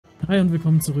Hi und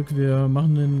willkommen zurück. Wir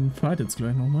machen den Fight jetzt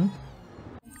gleich nochmal.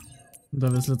 Und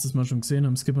da wir es letztes Mal schon gesehen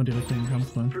haben, skippen wir direkt in den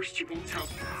Kampf rein.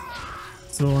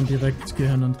 So, und direkt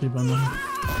Gehirnantrieb anmachen.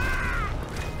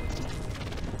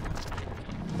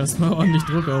 Erstmal ordentlich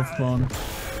Druck aufbauen.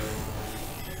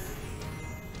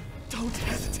 Don't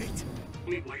hesitate.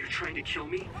 Wait, while you're trying to kill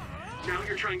me? Now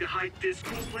you're trying to hide this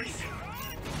cool place?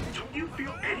 Don't you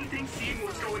feel anything seeing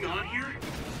what's going on here?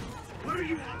 What are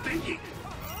you all thinking?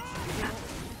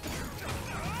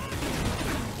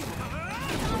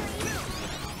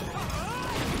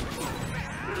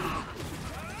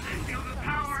 I feel the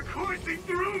power coursing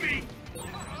through me!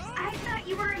 I thought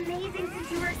you were amazing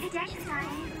since you were a cadet,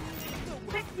 Kasane.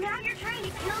 But now you're trying to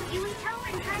kill Yuito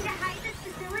and trying to hide this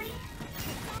facility?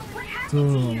 What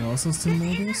happened to you? Raus aus dem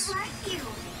Modus.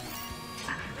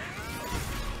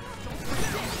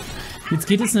 Jetzt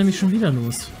geht es nämlich schon wieder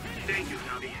los.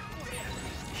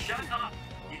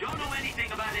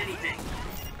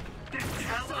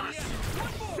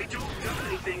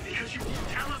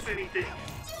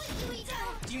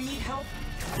 Do you need help?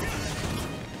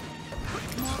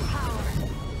 More power.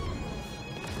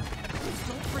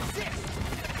 Don't resist.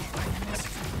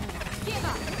 Give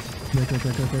up.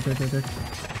 Weg.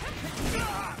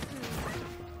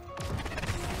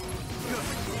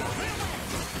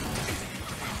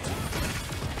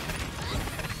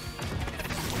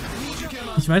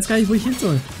 Ich weiß gar nicht, wo ich hin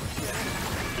soll.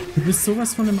 Du bist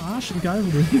sowas von einem Arsch, egal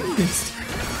wo du hingehst.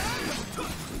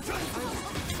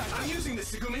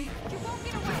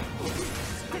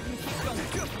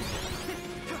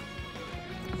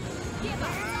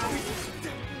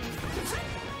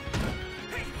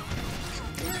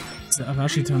 Das ist der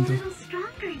Arashi-Tante.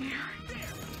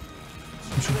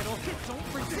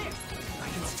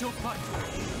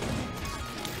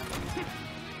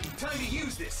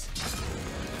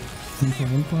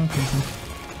 Unverwundbar,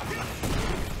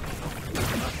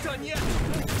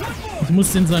 ich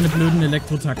muss den seine blöden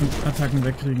Elektro-Attacken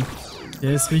wegkriegen.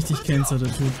 Der ist richtig Cancer,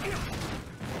 der Typ.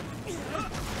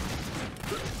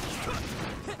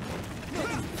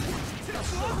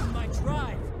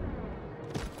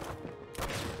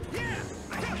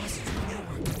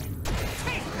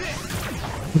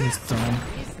 Du bist down.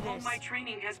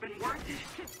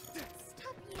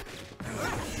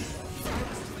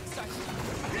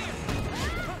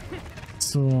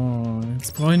 So,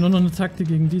 jetzt brauche ich nur noch eine Taktik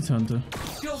gegen die Tante.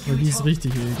 Weil die ist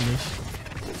richtig eklig.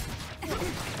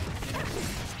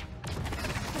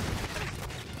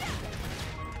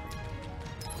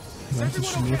 Leichte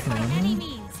Schläfe, oder?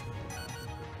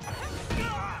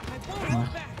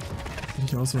 Ach, hätte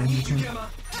ich ausweichen können.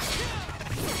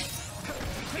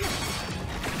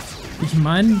 Ich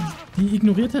meine, die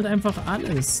ignoriert halt einfach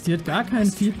alles. Die hat gar kein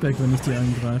Feedback, wenn ich die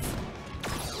angreife.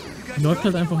 Die läuft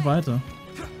halt einfach weiter.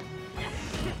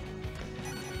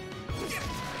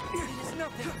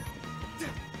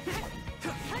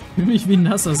 Ich fühle mich wie ein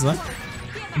nasser Sack.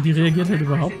 Und die reagiert halt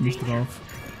überhaupt nicht drauf.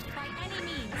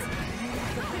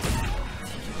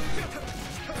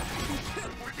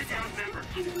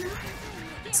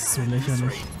 Das ist so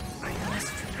lächerlich.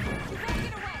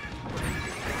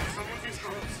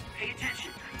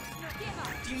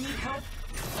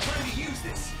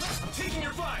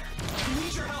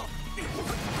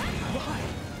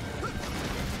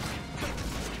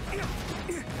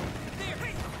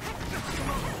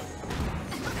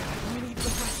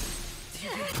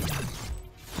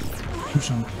 Komm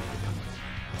schon.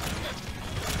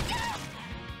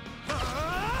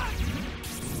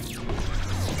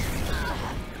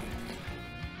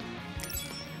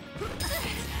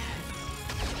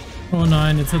 Oh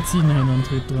nein, jetzt hat sie einen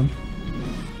Händantrieb drin.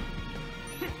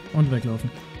 Und weglaufen.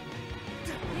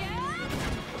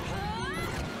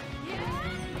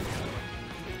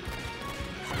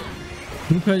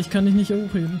 Luca, ich kann dich nicht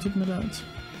hochheben, tut mir leid.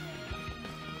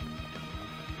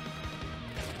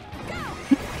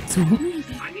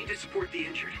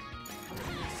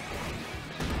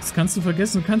 Das kannst du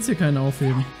vergessen, du kannst hier keinen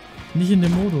aufheben. Nicht in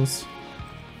dem Modus.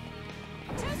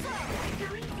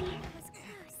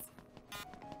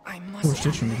 Oh,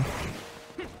 steht schon wieder.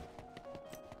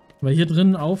 Weil hier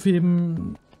drin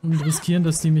aufheben und riskieren,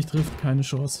 dass die mich trifft, keine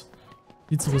Chance.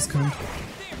 Viel zu riskant.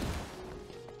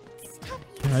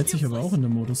 Der heilt sich aber auch in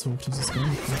dem Modus hoch, das ist gar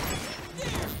nicht gut.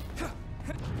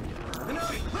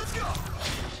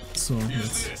 So,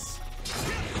 jetzt.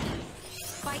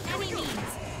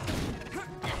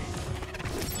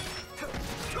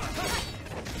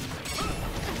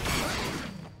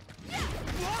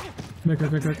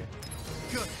 Weg.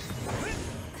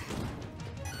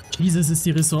 Jesus, ist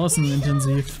die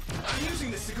ressourcenintensiv.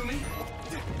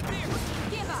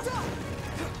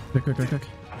 Weg.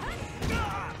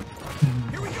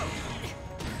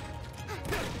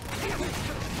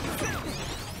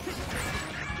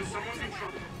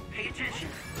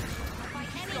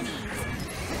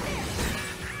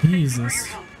 Jesus.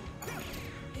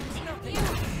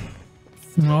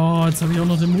 Oh, jetzt habe ich auch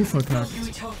noch den Move verkackt.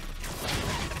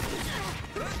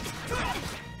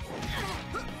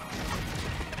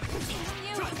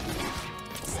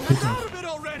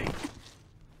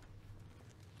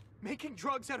 Making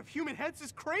drugs out of human heads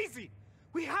is crazy.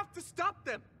 We have to stop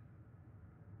them.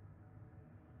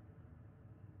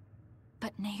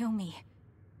 But Naomi,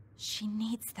 she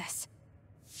needs this.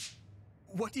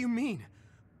 What do you mean?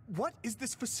 What is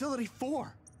this facility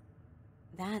for?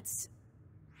 That's...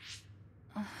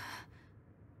 I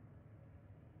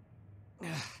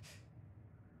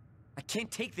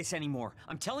can't take this anymore.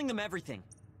 I'm telling them everything.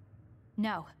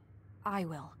 No, I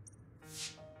will.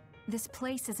 This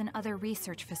place is another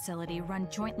research facility run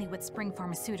jointly with Spring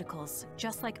Pharmaceuticals,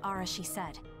 just like Arashi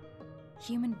said.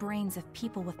 Human brains of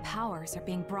people with powers are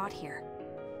being brought here.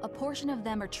 A portion of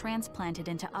them are transplanted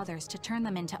into others to turn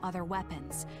them into other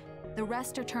weapons. The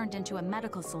rest are turned into a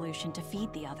medical solution to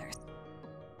feed the others.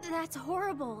 That's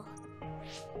horrible.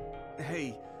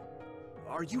 Hey,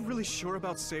 are you really sure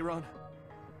about Seiron?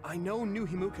 I know New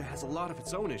Himuka has a lot of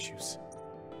its own issues.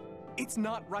 It's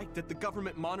not right that the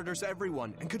government monitors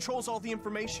everyone and controls all the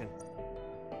information.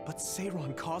 But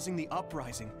Seiron causing the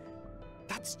uprising,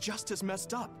 that's just as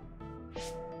messed up.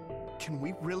 Can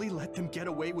we really let them get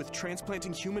away with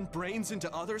transplanting human brains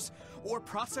into others, or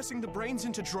processing the brains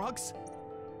into drugs?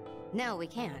 No, we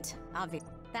can't, obviously.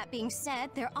 That being said,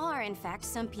 there are, in fact,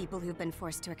 some people who've been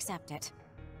forced to accept it.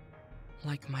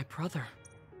 Like my brother.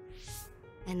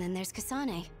 And then there's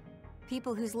Kasane.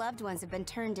 People whose loved ones have been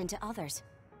turned into others.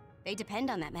 They depend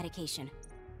on that medication.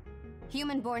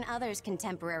 Human-born others can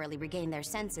temporarily regain their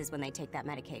senses when they take that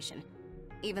medication,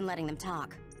 even letting them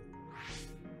talk.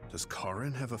 Does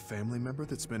Karin have a family member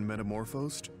that's been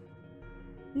metamorphosed?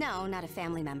 No, not a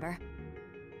family member.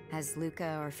 Has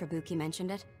Luca or Fubuki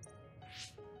mentioned it?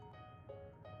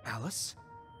 Alice?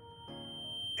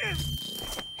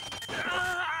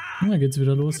 Da geht's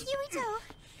wieder los. Yuito!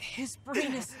 His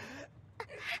brain is...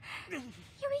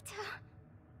 Yuito!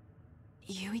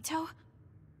 Yuito?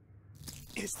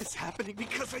 Is this happening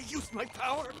because I used my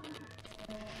power?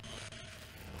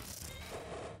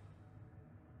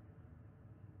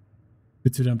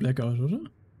 Jetzt wieder ein Blackout, oder?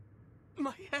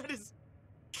 My head is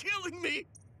killing me!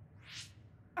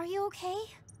 Are you okay?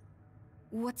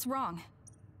 What's wrong?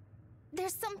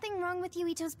 There's something wrong with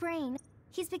Yuito's brain.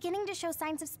 He's beginning to show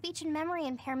signs of speech and memory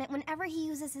impairment whenever he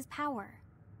uses his power.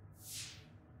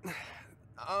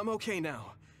 I'm okay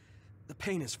now. The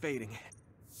pain is fading.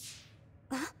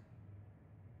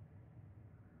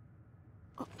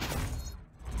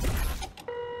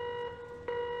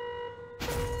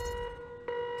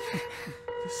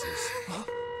 This is...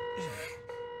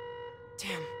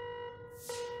 Damn.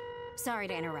 Sorry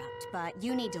to interrupt, but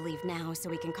you need to leave now so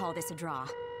we can call this a draw.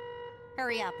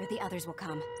 Hurry up or the others will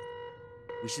come.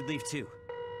 We should leave too.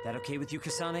 That okay with you,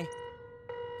 Kasane?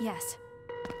 Yes.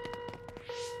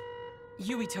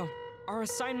 Yuito, our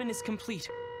assignment is complete.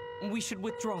 We should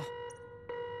withdraw.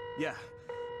 Yeah.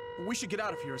 We should get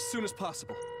out of here as soon as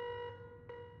possible.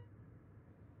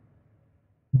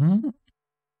 Hm?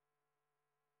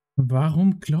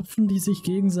 Warum klopfen die sich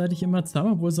gegenseitig immer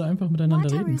zusammen, obwohl sie einfach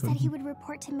miteinander reden Wataru said he können? would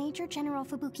report to Major General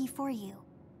Fubuki for you.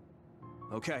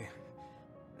 Okay.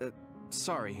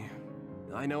 Sorry.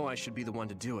 I know I should be the one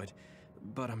to do it,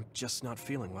 but I'm just not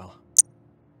feeling well.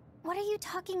 What are you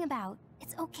talking about?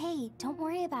 It's okay, don't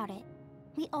worry about it.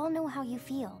 We all know how you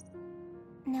feel.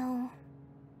 No,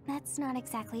 that's not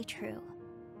exactly true.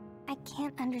 I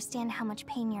can't understand how much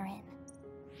pain you're in.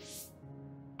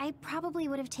 I probably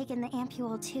would have taken the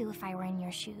ampule too if I were in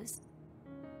your shoes.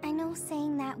 I know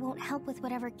saying that won't help with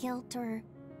whatever guilt or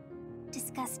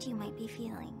disgust you might be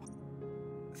feeling.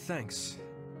 Thanks.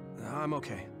 I'm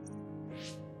okay.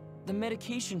 The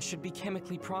medication should be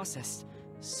chemically processed,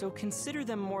 so consider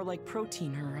them more like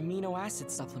protein or amino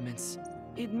acid supplements.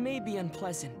 It may be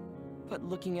unpleasant, but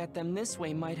looking at them this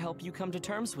way might help you come to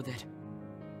terms with it.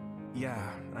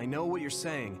 Yeah, I know what you're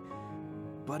saying,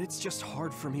 but it's just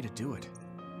hard for me to do it.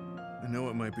 I know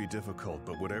it might be difficult,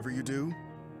 but whatever you do,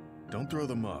 don't throw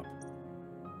them up.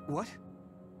 What?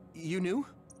 You knew?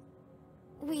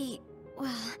 We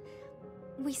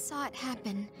saw it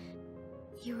happen.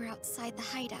 You were outside the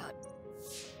hideout.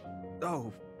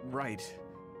 Oh, right.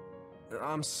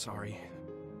 I'm sorry.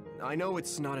 I know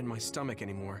it's not in my stomach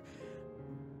anymore,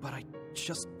 but I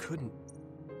just couldn't.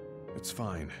 It's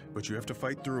fine, but you have to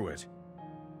fight through it.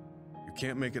 You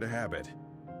can't make it a habit.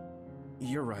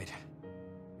 You're right.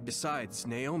 Besides,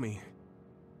 Naomi,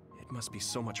 it must be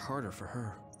so much harder for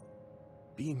her.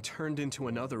 Being turned into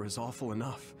another is awful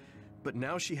enough, but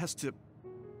now she has to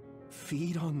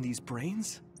feed on these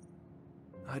brains?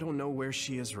 I don't know where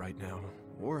she is right now,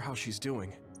 or how she's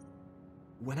doing.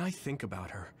 When I think about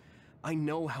her, I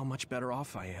know how much better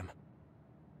off I am.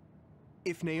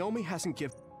 If Naomi hasn't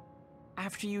given...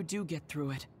 After you do get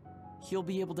through it, you'll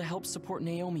be able to help support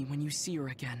Naomi when you see her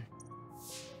again.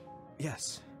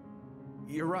 Yes.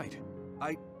 You're right.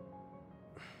 I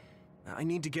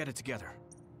need to get it together.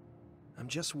 I'm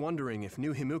just wondering if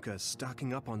New Himuka is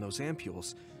stocking up on those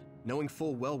ampules, knowing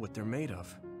full well what they're made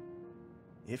of.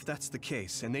 If that's the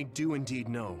case, and they do indeed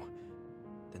know,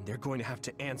 then they're going to have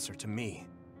to answer to me.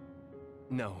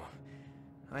 No.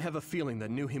 I have a feeling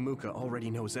that New Himuka already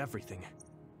knows everything.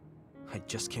 I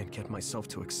just can't get myself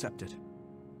to accept it.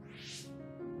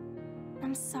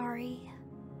 I'm sorry.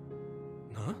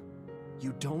 Huh?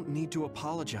 You don't need to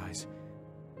apologize.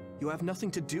 You have nothing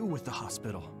to do with the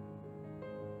hospital.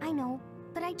 I know,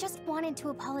 but I just wanted to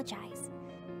apologize.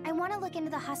 I want to look into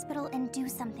the hospital and do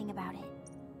something about it.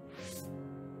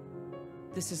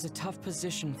 This is a tough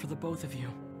position for the both of you.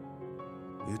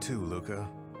 You too, Luca.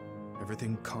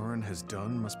 Everything Karin has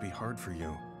done must be hard for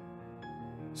you.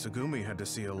 Tsugumi had to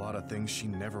see a lot of things she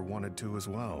never wanted to as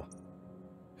well.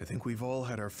 I think we've all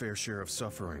had our fair share of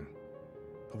suffering.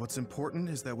 But what's important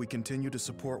is that we continue to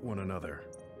support one another.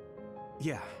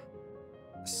 Yeah.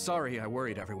 Sorry I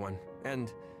worried everyone,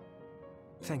 and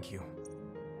thank you.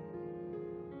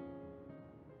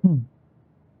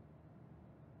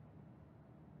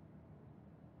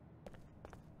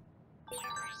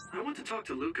 I want to talk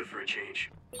to Luca for a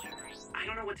change. I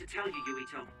don't know what to tell you,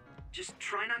 Yuito. Just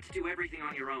try not to do everything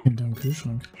on your own. Hinterm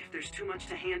Kühlschrank. If there's too much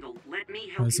to handle, let me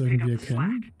help Weiß you pick up irgendwie the slack.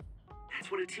 erkennen?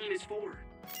 That's what a team is for.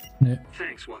 Nee.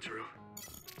 Thanks, Wataru.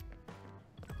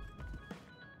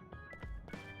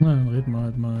 Na, dann reden wir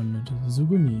halt mal mit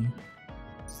Tsugumi.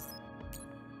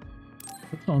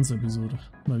 Vertrauensepisode.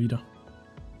 Mal wieder.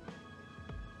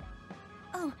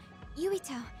 Oh,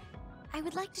 Yuito. I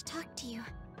would like to talk to you.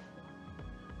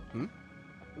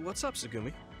 What's up,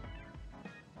 Tsugumi?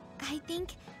 I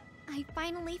think I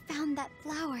finally found that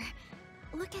flower.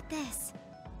 Look at this.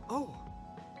 Oh.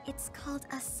 It's called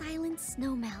a silent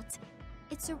snowmelt.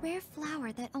 It's a rare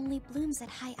flower that only blooms at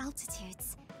high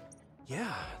altitudes.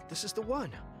 Yeah, this is the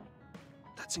one.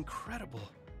 That's incredible.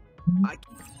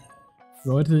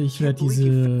 Leute, ich werde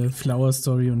diese Flower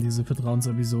Story und diese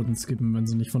Vertrauensepisoden skippen, wenn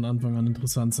sie nicht von Anfang an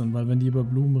interessant sind, weil wenn die über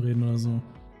Blumen reden oder so,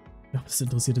 ja, das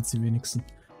interessiert jetzt die wenigsten.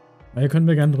 Aber ihr könnt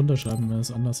mir gerne drunter schreiben, wenn ihr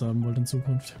es anders haben wollt in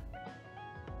Zukunft.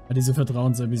 Aber diese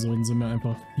Vertrauensepisoden sind mir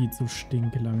einfach viel zu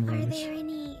stinklangweilig. Are there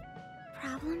any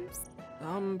problems?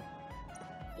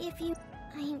 If you...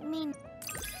 I mean...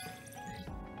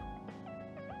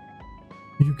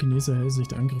 Chinese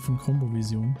Hellsicht, Angriff und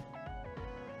Kombovision.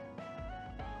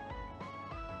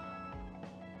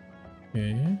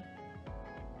 Okay.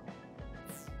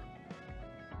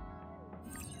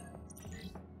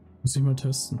 Muss ich mal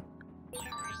testen.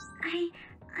 I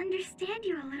understand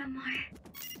you a little more.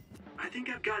 I think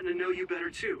I've gotten to know you better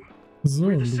too. So,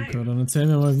 Luca, dann erzähl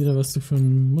mir mal wieder, was du für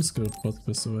ein Muskelprotz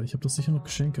bist. Aber ich habe doch sicher noch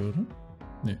Geschenke, oder?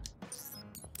 Nee.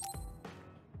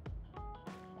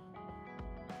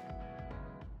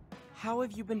 How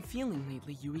have you been feeling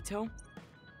lately, Yuito?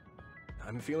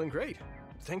 I'm feeling great.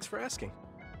 Thanks for asking.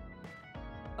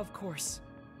 Of course.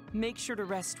 Make sure to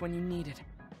rest when you need it.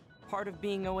 Part of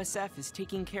being OSF is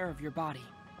taking care of your body.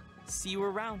 See you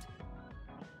around.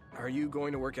 Are you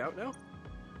going to work out now?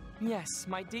 Yes,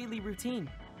 my daily routine.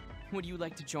 Would you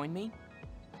like to join me?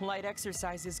 Light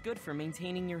exercise is good for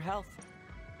maintaining your health.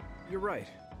 You're right.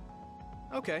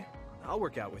 Okay, I'll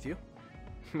work out with you.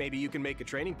 Maybe you can make a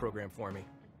training program for me.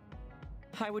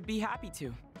 I would be happy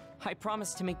to. I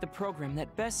promise to make the program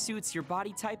that best suits your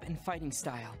body type and fighting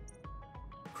style.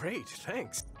 Great,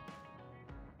 thanks.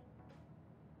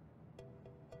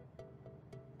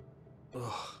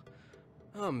 Ugh,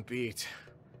 I'm beat.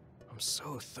 I'm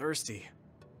so thirsty.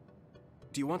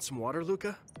 Do you want some water,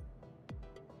 Luca?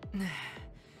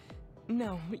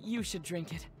 No, you should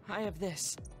drink it. I have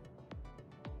this.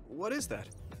 What is that?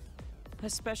 A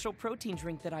special protein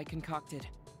drink that I concocted.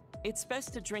 It's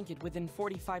best to drink it within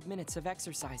 45 minutes of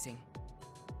exercising.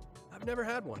 I've never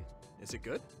had one. Is it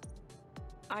good?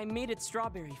 I made it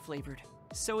strawberry flavored,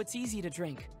 so it's easy to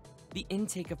drink. The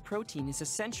intake of protein is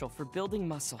essential for building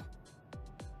muscle.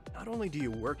 Not only do you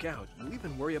work out, you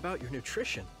even worry about your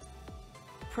nutrition.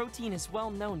 Protein is well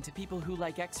known to people who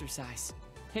like exercise.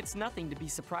 It's nothing to be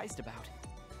surprised about.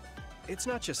 It's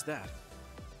not just that.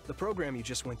 The program you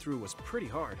just went through was pretty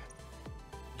hard.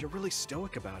 You're really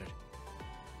stoic about it.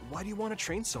 Why do you want to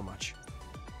train so much?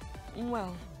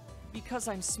 Well, because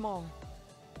I'm small.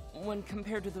 When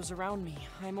compared to those around me,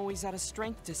 I'm always at a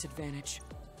strength disadvantage.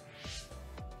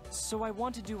 So I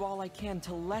want to do all I can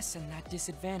to lessen that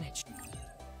disadvantage.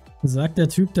 Sagt der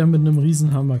Typ, der mit einem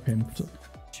Riesenhammer kämpft.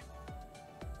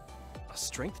 A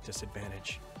strength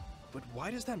disadvantage? But why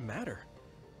does that matter?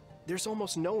 There's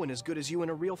almost no one as good as you in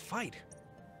a real fight.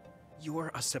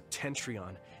 You're a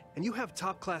Septentrion, and you have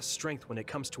top-class strength when it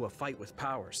comes to a fight with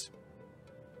powers.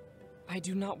 I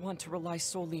do not want to rely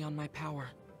solely on my power.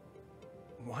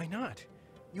 Why not?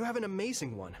 You have an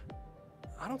amazing one.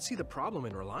 I don't see the problem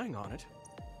in relying on it.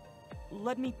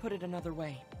 Let me put it another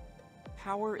way.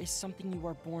 Power is something you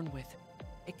are born with.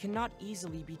 It cannot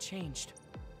easily be changed.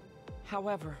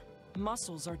 However,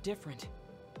 muscles are different.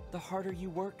 The harder you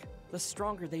work, the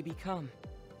stronger they become.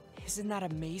 Isn't that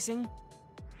amazing?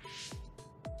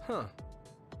 Huh.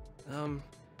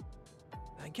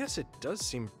 I guess it does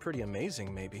seem pretty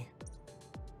amazing, maybe.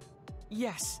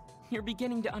 Yes, you're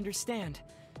beginning to understand.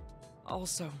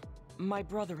 Also, my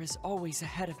brother is always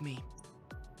ahead of me.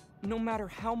 No matter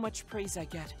how much praise I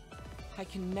get, I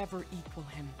can never equal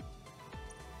him.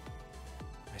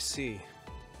 I see.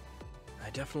 I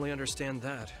definitely understand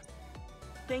that.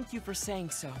 Thank you for saying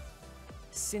so.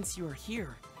 Since you're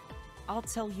here, I'll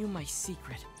tell you my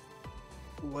secret.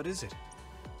 What is it?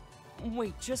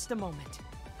 Wait just a moment.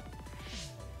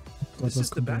 This is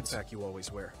the backpack you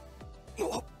always wear.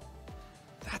 Oh,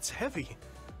 that's heavy.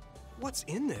 What's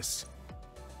in this?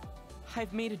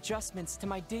 I've made adjustments to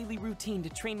my daily routine to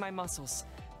train my muscles.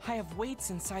 I have weights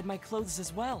inside my clothes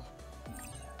as well.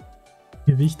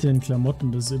 Gewichte in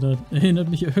Klamotten, das erinnert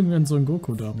mich irgendwie an so einen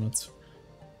Goku damals.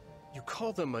 You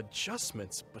call them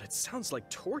adjustments, but it sounds like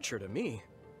torture to me.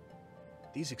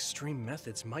 These extreme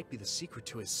methods might be the secret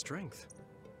to his strength.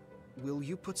 Will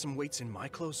you put some weights in my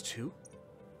clothes too?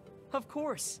 Of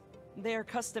course. They are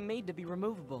custom made to be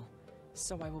removable.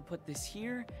 So I will put this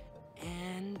here,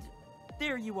 and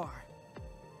there you are.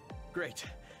 Great.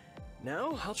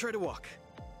 Now I'll try to walk.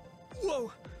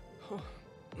 Whoa! Oh,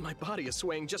 my body is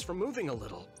swaying just from moving a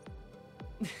little.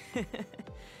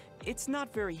 It's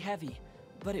not very heavy,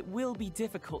 but it will be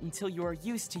difficult until you are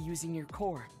used to using your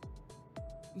core.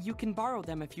 You can borrow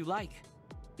them if you like.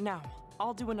 Now,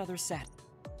 I'll do another set.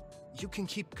 You can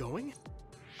keep going?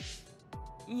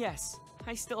 Yes,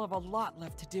 I still have a lot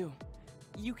left to do.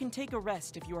 You can take a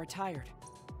rest if you are tired.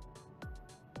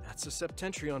 That's a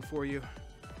Septentrion for you.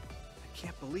 I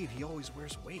can't believe he always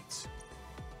wears weights.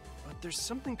 But there's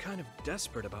something kind of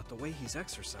desperate about the way he's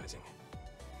exercising.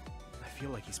 I feel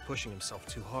like he's pushing himself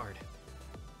too hard.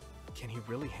 Can he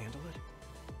really handle it?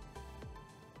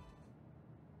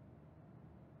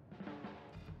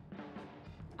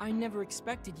 I never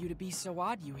expected you to be so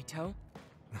odd, Yuito.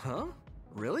 Huh?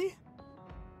 Really?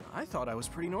 I thought I was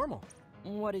pretty normal.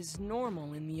 What is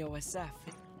normal in the OSF?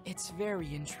 It's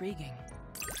very intriguing.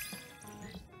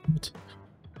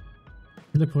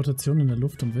 Teleportation in der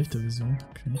Luft und Wächtervision.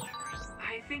 Okay.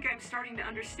 I think I'm starting to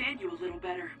understand you a little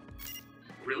better.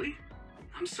 Really?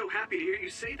 I'm so happy to hear you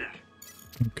say that.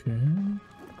 Okay.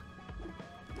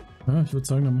 Ja, ich würde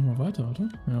sagen, dann machen wir weiter, oder?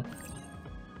 Ja.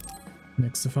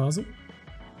 Nächste Phase.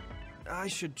 I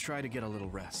should try to get a little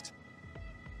rest.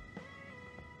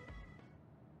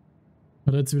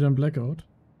 Hat er jetzt wieder ein Blackout?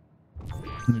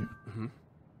 Nee.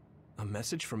 A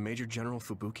message from Major General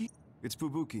Fubuki? It's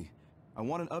Fubuki. I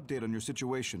want an update on your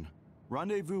situation.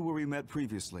 Rendezvous where we met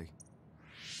previously.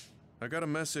 I got a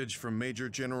message from Major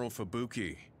General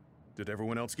Fubuki. Did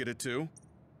everyone else get it too?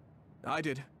 I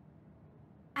did.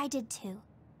 I did too.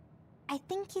 I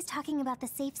think he's talking about the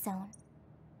safe zone.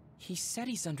 He said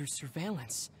he's under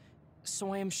surveillance,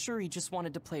 so I am sure he just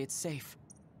wanted to play it safe.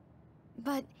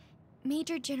 But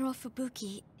Major General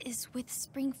Fubuki is with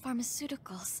Spring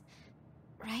Pharmaceuticals,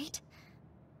 right?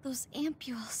 Those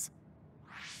ampules.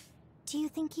 Do you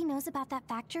think he knows about that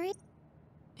factory?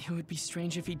 It would be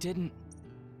strange if he didn't.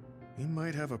 He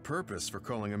might have a purpose for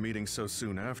calling a meeting so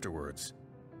soon afterwards.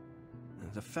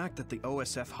 The fact that the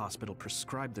OSF hospital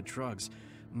prescribed the drugs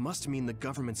must mean the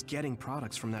government's getting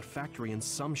products from that factory in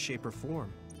some shape or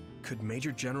form. Could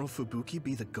Major General Fubuki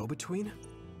be the go-between?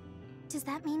 Does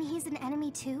that mean he's an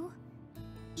enemy too?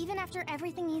 Even after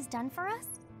everything he's done for us?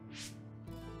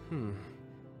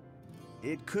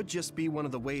 It could just be one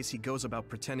of the ways he goes about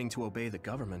pretending to obey the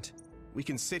government. We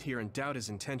can sit here and doubt his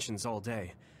intentions all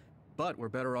day, but we're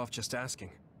better off just asking.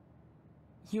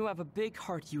 You have a big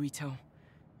heart, Yuito.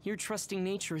 Your trusting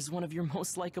nature is one of your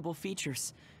most likable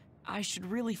features. I should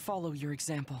really follow your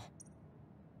example.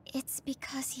 It's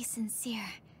because he's sincere.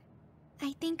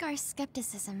 I think our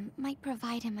skepticism might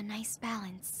provide him a nice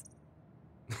balance.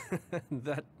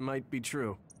 That might be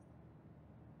true.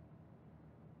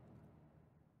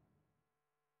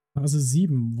 Phase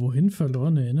 7. Wohin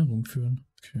verlorene Erinnerungen führen.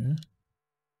 Okay.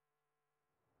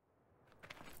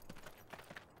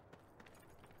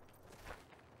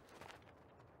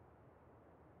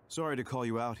 Sorry to call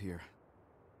you out here.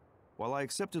 While I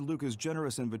accepted Luca's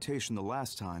generous invitation the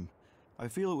last time, I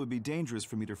feel it would be dangerous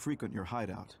for me to frequent your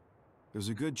hideout. There's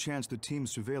a good chance the team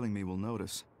surveilling me will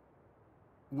notice.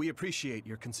 We appreciate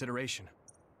your consideration.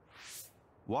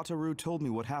 Wataru told me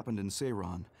what happened in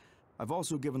Seiran. I've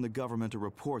also given the government a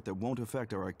report that won't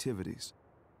affect our activities.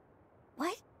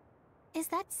 What? Is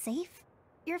that safe?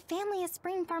 Your family is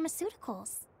Spring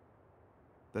Pharmaceuticals.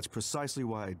 That's precisely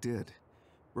why I did.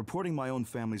 Reporting my own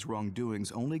family's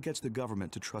wrongdoings only gets the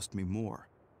government to trust me more.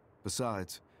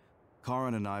 Besides,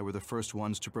 Karen and I were the first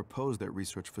ones to propose that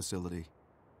research facility.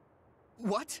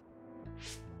 What?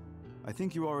 I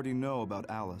think you already know about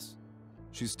Alice.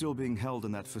 She's still being held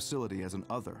in that facility as an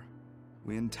other.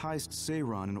 We enticed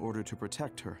Seiran in order to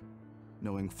protect her,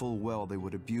 knowing full well they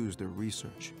would abuse their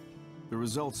research. The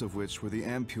results of which were the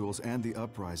ampules and the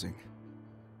uprising.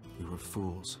 We were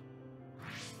fools.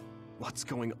 What's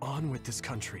going on with this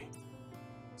country?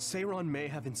 Seiran may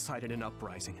have incited an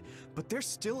uprising, but there's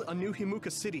still a new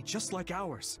Himuka city just like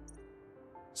ours.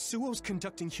 Suo's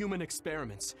conducting human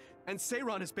experiments, and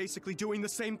Seiran is basically doing the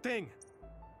same thing.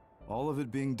 All of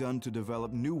it being done to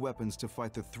develop new weapons to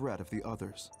fight the threat of the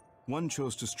others. One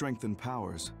chose to strengthen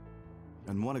powers,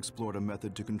 and one explored a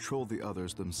method to control the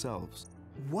others themselves.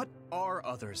 What are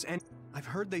others? And I've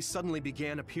heard they suddenly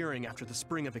began appearing after the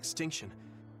Spring of Extinction,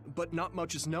 but not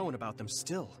much is known about them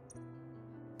still.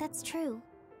 That's true.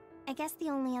 I guess the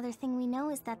only other thing we know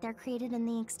is that they're created in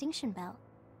the Extinction Belt.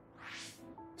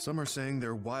 Some are saying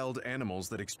they're wild animals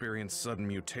that experience sudden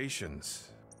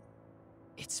mutations.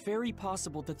 It's very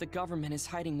possible that the government is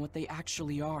hiding what they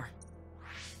actually are.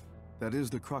 That is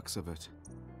the crux of it.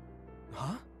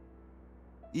 Huh?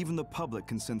 Even the public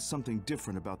can sense something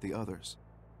different about the others.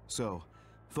 So,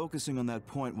 focusing on that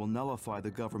point will nullify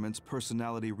the government's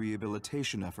personality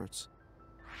rehabilitation efforts.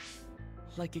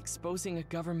 Like exposing a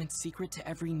government secret to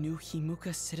every new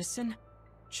Himuka citizen?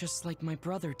 Just like my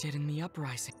brother did in the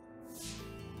uprising.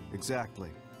 Exactly.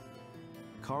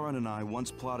 Karen and I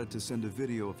once plotted to send a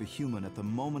video of a human at the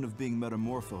moment of being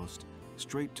metamorphosed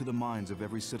straight to the minds of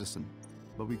every citizen.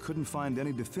 But we couldn't find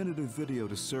any definitive video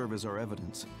to serve as our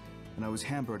evidence, and I was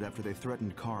hampered after they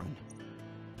threatened Karen.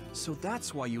 So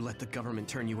that's why you let the government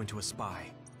turn you into a spy?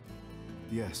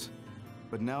 Yes,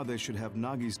 but now they should have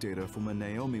Nagi's data from when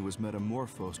Naomi was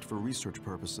metamorphosed for research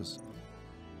purposes.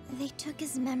 They took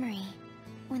his memory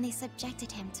when they subjected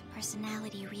him to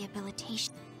personality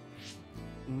rehabilitation.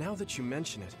 Now that you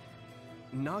mention it,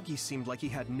 Nagi seemed like he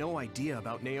had no idea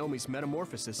about Naomi's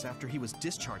metamorphosis after he was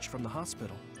discharged from the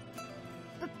hospital.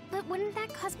 But wouldn't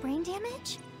that cause brain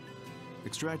damage?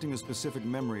 Extracting a specific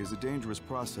memory is a dangerous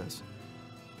process,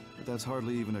 but that's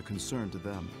hardly even a concern to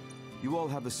them. You all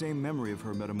have the same memory of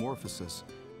her metamorphosis,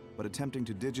 but attempting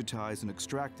to digitize and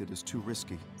extract it is too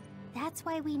risky. That's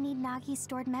why we need Nagi's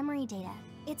stored memory data.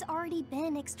 It's already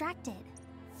been extracted.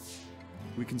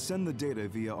 We can send the data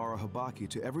via Arahabaki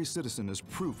to every citizen as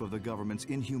proof of the government's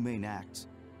inhumane acts.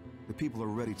 The people are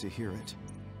ready to hear it.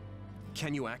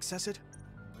 Can you access it?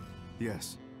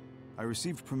 Yes. I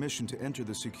received permission to enter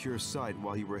the secure site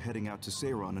while you were heading out to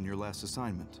Seiran on your last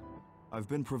assignment. I've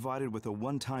been provided with a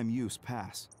one-time use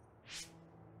pass.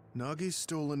 Nagi's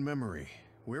stolen memory.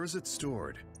 Where is it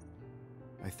stored?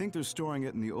 I think they're storing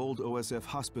it in the old OSF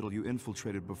hospital you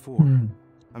infiltrated before.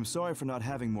 I'm sorry for not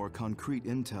having more concrete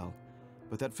intel,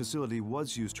 but that facility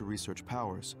was used to research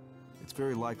powers. It's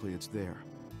very likely it's there.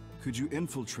 Could you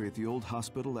infiltrate the old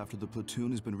hospital after the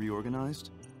platoon has been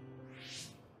reorganized?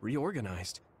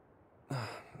 Reorganized?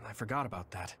 I forgot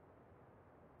about that.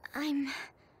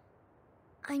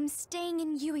 I'm staying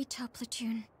in Yuito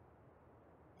platoon.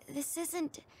 This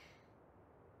isn't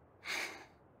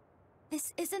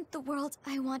the world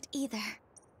I want either.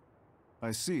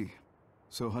 I see.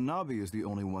 So Hanabi is the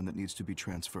only one that needs to be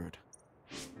transferred.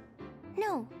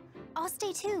 No, I'll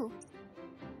stay too.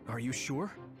 Are you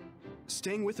sure?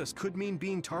 Staying with us could mean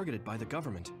being targeted by the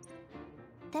government.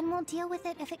 Then we'll deal with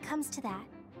it if it comes to that.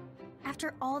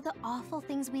 After all the awful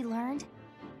things we learned,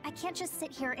 I can't just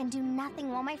sit here and do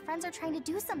nothing while my friends are trying to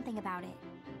do something about it.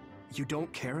 You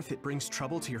don't care if it brings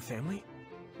trouble to your family?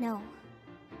 No.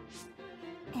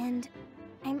 And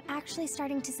I'm actually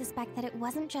starting to suspect that it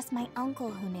wasn't just my uncle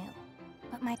who knew,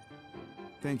 but my...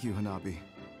 Thank you, Hanabi.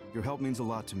 Your help means a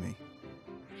lot to me.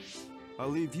 I'll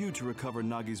leave you to recover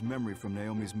Nagi's memory from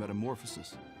Naomi's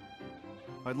metamorphosis.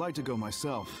 I'd like to go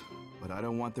myself, but I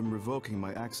don't want them revoking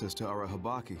my access to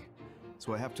Arahabaki,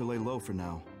 so I have to lay low for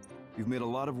now. You've made a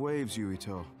lot of waves,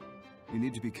 Yuito. You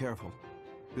need to be careful.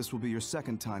 This will be your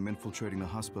second time infiltrating the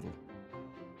hospital.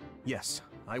 Yes,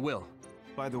 I will.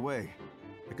 By the way,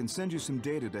 I can send you some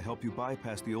data to help you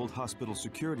bypass the old hospital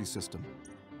security system.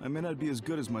 I may not be as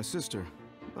good as my sister,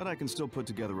 but I can still put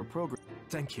together a program.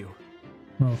 Thank you.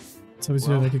 Oh, jetzt habe ich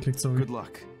wieder weggeklickt, sorry. Good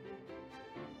luck.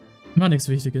 War nichts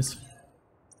Wichtiges.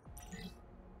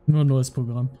 Nur ein neues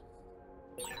Programm.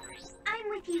 I'm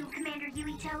with you, Commander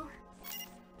Yuito.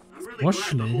 I'm really glad the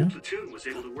Vorschläge? whole platoon was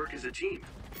able to work as a team.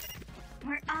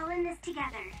 We're all in this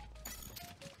together.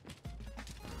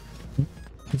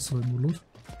 Das ist so irgendwo los.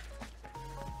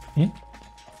 Hä?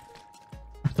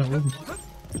 Ach, da oben.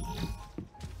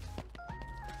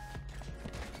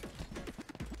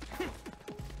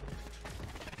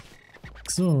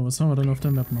 So, was haben wir denn auf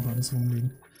der Map noch alles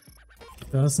rumliegen?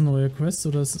 Da ist ein neuer Quest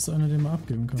oder ist es einer, den man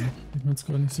abgeben kann? Ich bin mir jetzt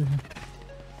gerade nicht sicher.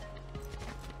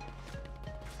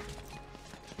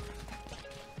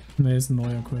 Ne, ist ein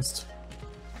neuer Quest.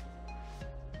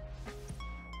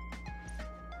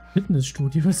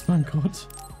 Fitnessstudio ist bankrott.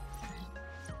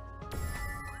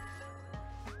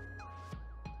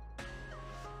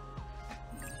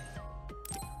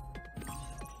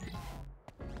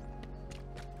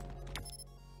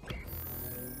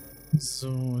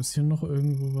 So, ist hier noch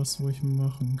irgendwo was, wo ich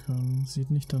machen kann?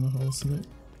 Sieht nicht danach aus, ne?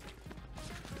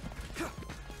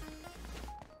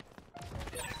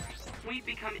 We've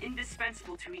become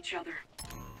indispensable to each other.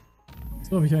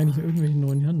 So, habe ich eigentlich irgendwelche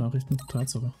neuen Nachrichten?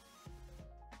 Tatsache.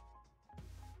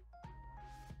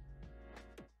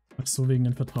 Ach so, wegen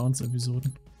den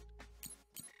Vertrauensepisoden.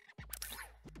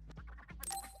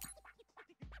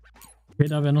 Okay,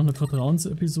 da wäre noch eine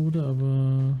Vertrauensepisode,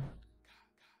 aber...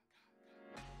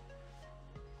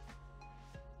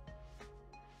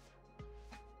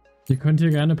 Ihr könnt hier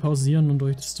gerne pausieren und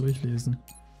euch das durchlesen.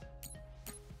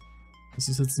 Das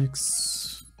ist jetzt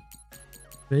nichts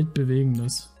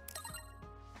Weltbewegendes.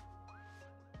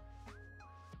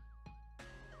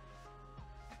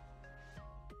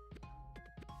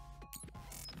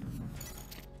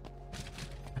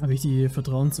 Habe ich die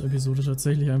Vertrauensepisode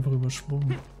tatsächlich einfach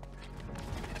übersprungen.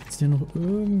 Ist hier noch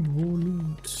irgendwo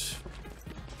Loot?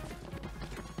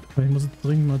 Aber ich muss jetzt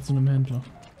dringend mal zu einem Händler.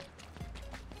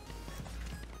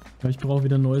 Aber ich brauche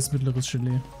wieder neues mittleres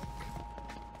Gelee.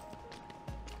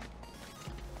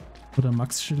 Oder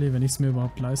Max Gelee, wenn ich es mir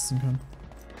überhaupt leisten kann.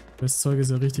 Das Zeug ist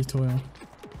ja richtig teuer.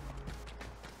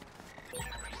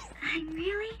 I'm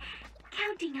really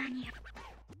counting on you.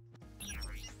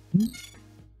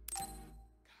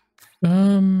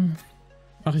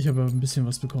 Ach, ich habe ein bisschen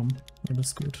was bekommen.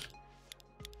 Alles gut.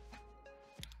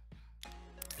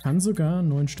 Kann sogar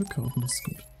 9 Stück kaufen, das ist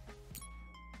gut.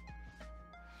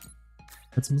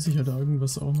 Jetzt muss ich ja da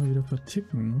irgendwas auch mal wieder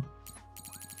verticken, ne?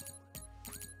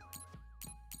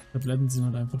 Tabletten sind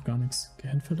halt einfach gar nichts.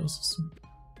 Handfeldausrüstung.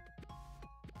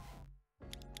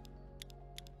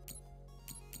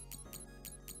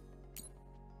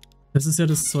 Das ist ja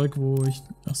das Zeug, wo ich...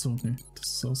 Achso, nee, das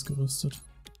ist ausgerüstet.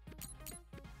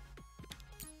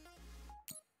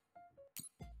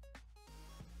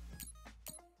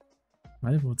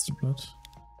 Heilwurzelblatt.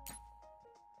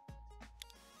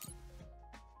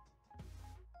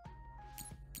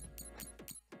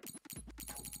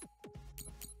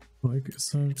 Zeug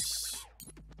ist halt...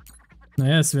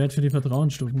 Naja, es wäre halt für die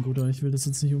Vertrauensstufen gut, aber ich will das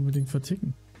jetzt nicht unbedingt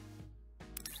verticken.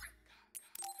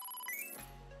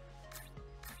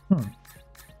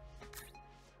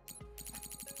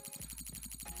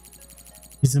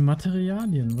 Diese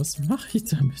Materialien, was mache ich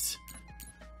damit?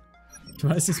 Ich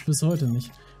weiß es bis heute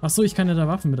nicht. Achso, ich kann ja da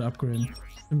Waffen mit upgraden.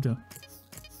 Stimmt ja.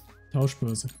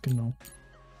 Tauschbörse, genau.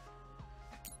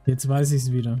 Jetzt weiß ich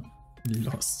es wieder.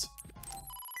 Lost.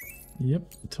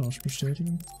 Yep, Tausch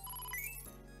bestätigen.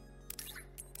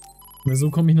 Aber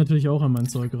so komme ich natürlich auch an mein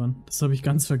Zeug ran. Das habe ich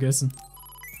ganz vergessen.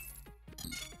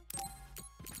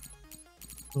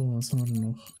 So, was haben wir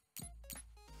denn noch?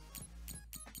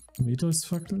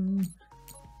 Metersfackeln.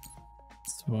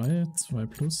 2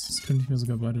 plus. Das könnte ich mir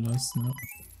sogar beide leisten, ja.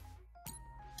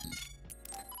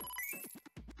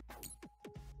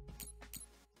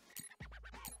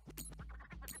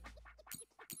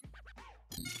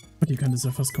 Die kann das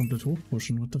ja fast komplett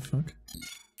hochpushen, what the fuck?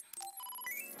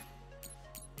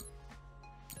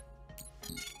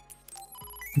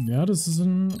 Ja, das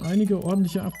sind einige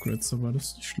ordentliche Upgrades, aber das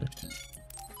ist nicht schlecht.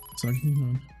 Sag ich nicht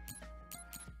nein.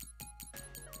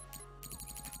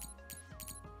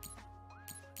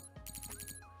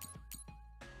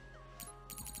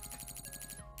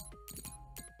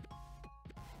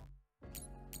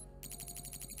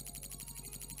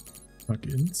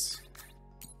 Plugins.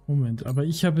 Moment, aber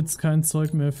ich habe jetzt kein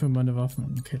Zeug mehr für meine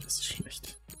Waffen. Okay, das ist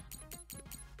schlecht.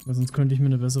 Weil sonst könnte ich mir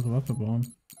eine bessere Waffe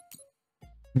bauen.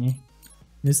 Nee.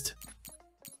 Mist.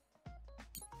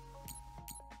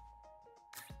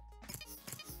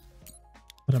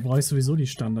 Da brauche ich sowieso die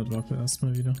Standardwaffe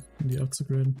erstmal wieder, um die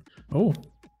abzugraden. Oh,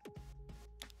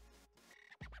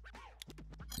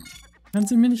 Kann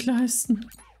sie mir nicht leisten.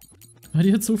 Weil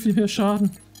die hat so viel mehr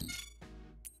Schaden.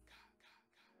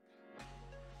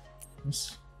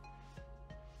 Was?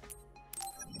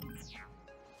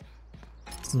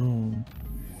 So.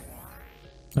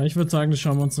 Ja, ich würde sagen, das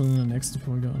schauen wir uns dann in der nächsten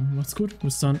Folge an. Macht's gut,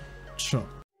 bis dann. Ciao.